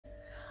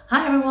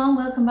Hi everyone,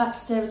 welcome back to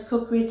Sarah's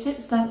Cookery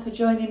Tips. Thanks for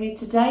joining me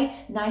today.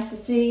 Nice to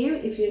see you.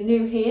 If you're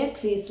new here,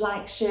 please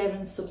like, share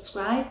and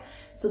subscribe.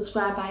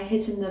 Subscribe by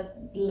hitting the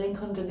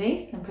link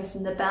underneath and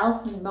pressing the bell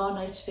for more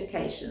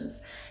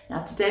notifications.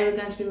 Now today we're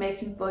going to be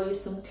making for you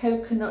some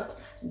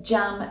coconut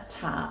jam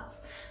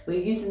tarts.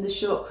 We're using the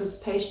short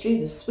crust pastry,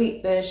 the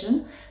sweet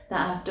version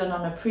that I've done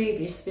on a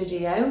previous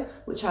video,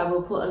 which I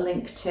will put a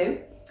link to.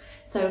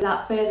 So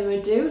without further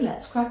ado,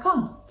 let's crack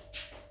on.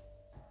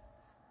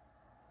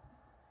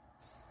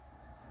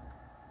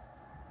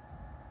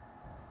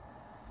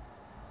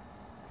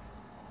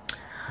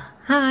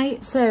 Hi,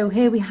 so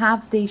here we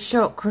have the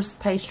short crust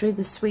pastry,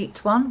 the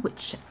sweet one,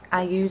 which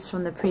I used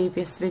from the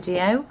previous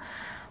video,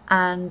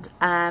 and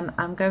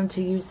I'm going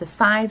to use the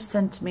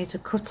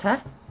 5cm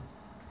cutter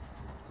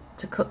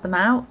to cut them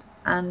out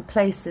and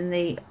place in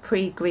the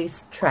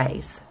pre-greased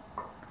trays.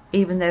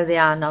 Even though they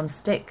are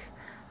non-stick,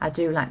 I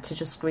do like to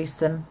just grease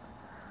them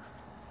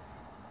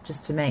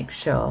just to make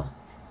sure.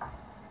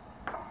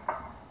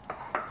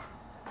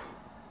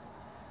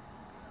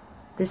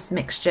 This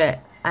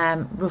mixture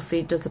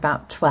roughly does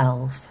about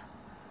 12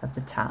 of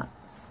the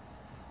tarts.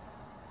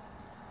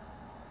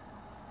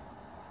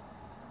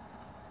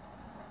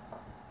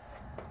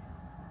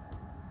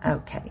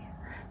 Okay,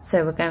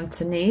 so we're going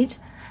to need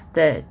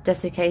the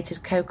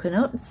desiccated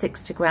coconut,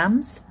 60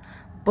 grams,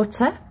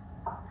 butter,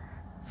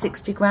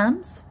 60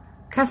 grams,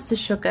 caster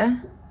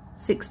sugar,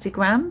 60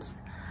 grams,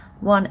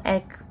 1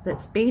 egg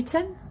that's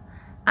beaten,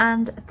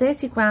 and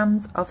 30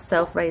 grams of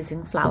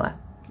self-raising flour,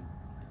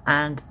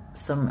 and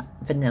some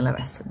vanilla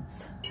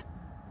essence.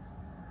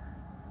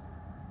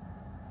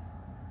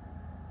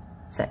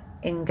 So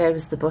in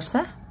goes the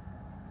butter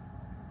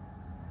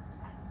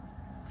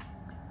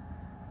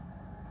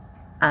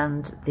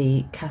and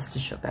the caster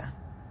sugar.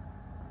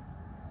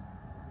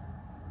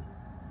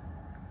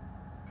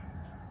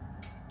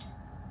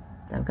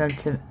 So I'm going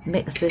to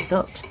mix this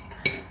up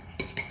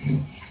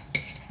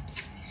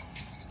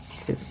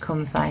so it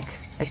becomes like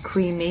a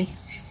creamy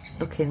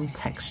looking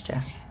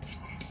texture.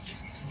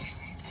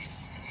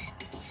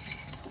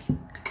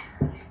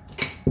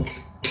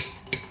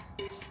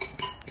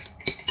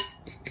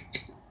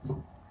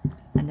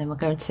 And then we're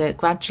going to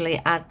gradually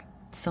add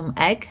some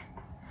egg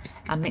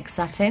and mix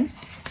that in.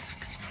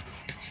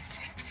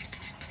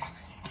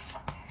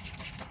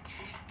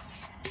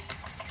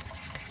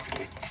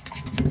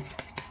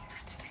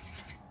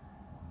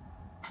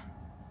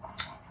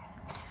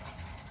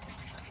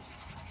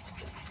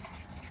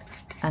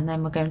 And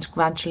then we're going to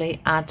gradually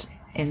add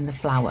in the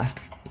flour.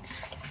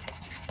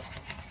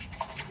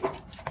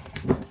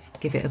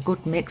 Give it a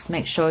good mix,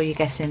 make sure you're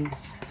getting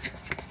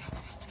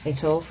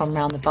it all from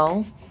around the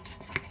bowl.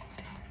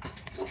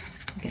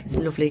 Get this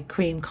lovely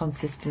cream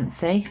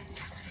consistency.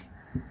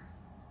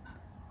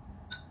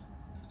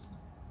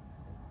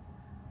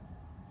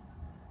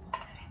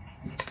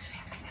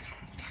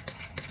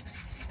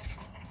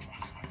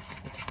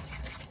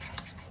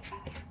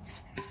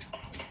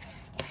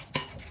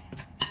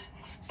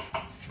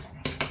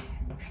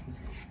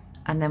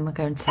 And then we're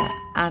going to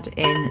add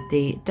in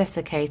the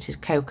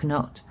desiccated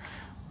coconut.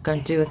 I'm going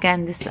to do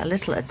again this a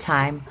little at a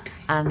time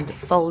and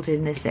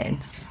folding this in.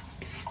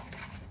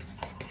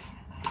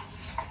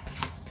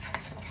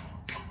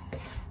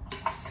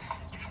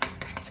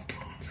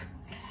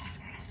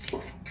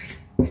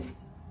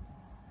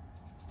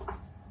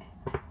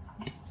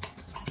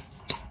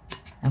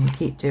 And we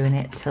keep doing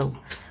it till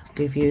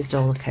we've used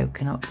all the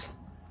coconut.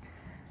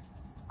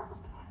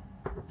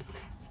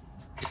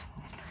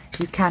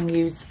 You can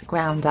use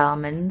ground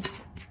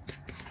almonds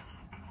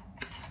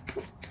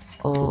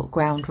or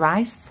ground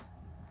rice.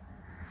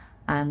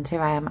 And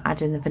here I am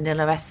adding the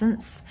vanilla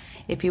essence.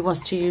 If you was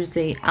to use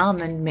the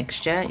almond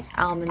mixture,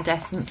 almond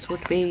essence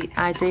would be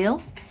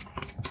ideal.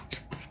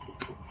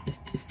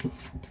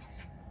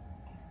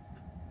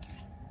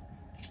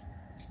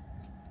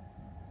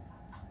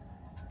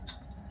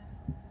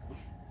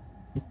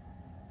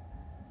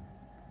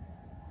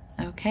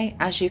 Okay,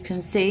 as you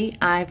can see,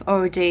 I've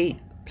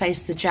already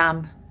placed the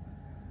jam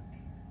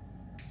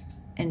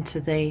into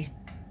the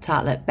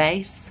tartlet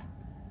base.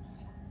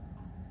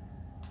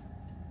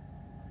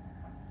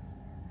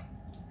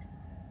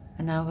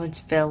 And now I'm going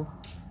to fill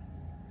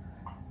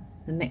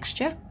the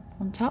mixture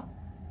on top.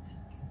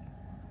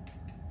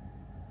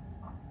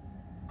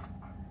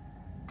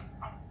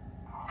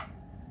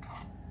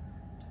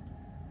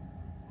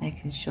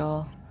 Making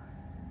sure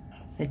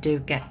they do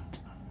get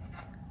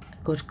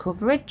good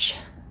coverage.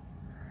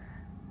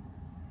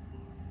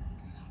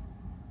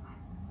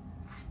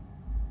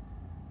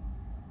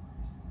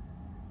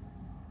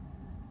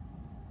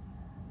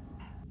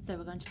 So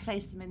we're going to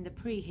place them in the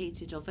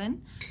preheated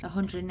oven,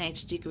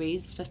 180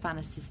 degrees for fan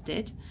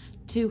assisted,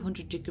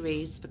 200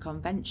 degrees for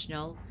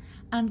conventional,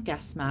 and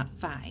gas mark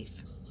 5.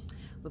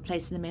 We're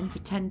placing them in for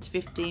 10 to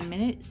 15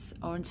 minutes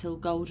or until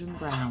golden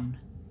brown.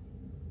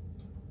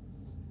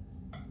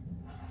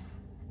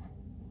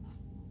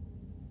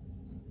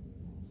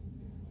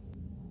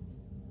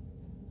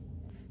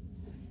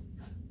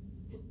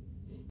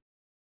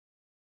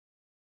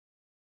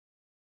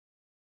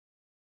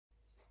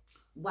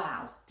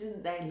 wow,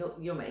 didn't they look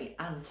yummy,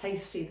 and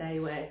tasty they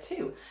were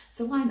too.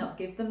 So why not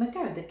give them a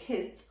go? The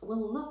kids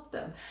will love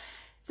them.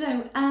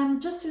 So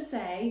just to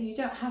say, you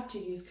don't have to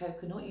use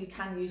coconut. You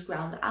can use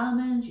ground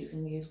almond, you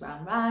can use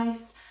ground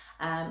rice.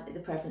 The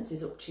preference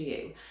is up to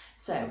you.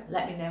 So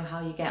let me know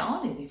how you get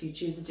on, and if you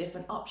choose a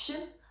different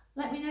option,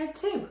 let me know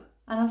too.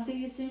 And I'll see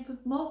you soon for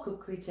more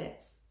cookery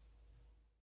tips.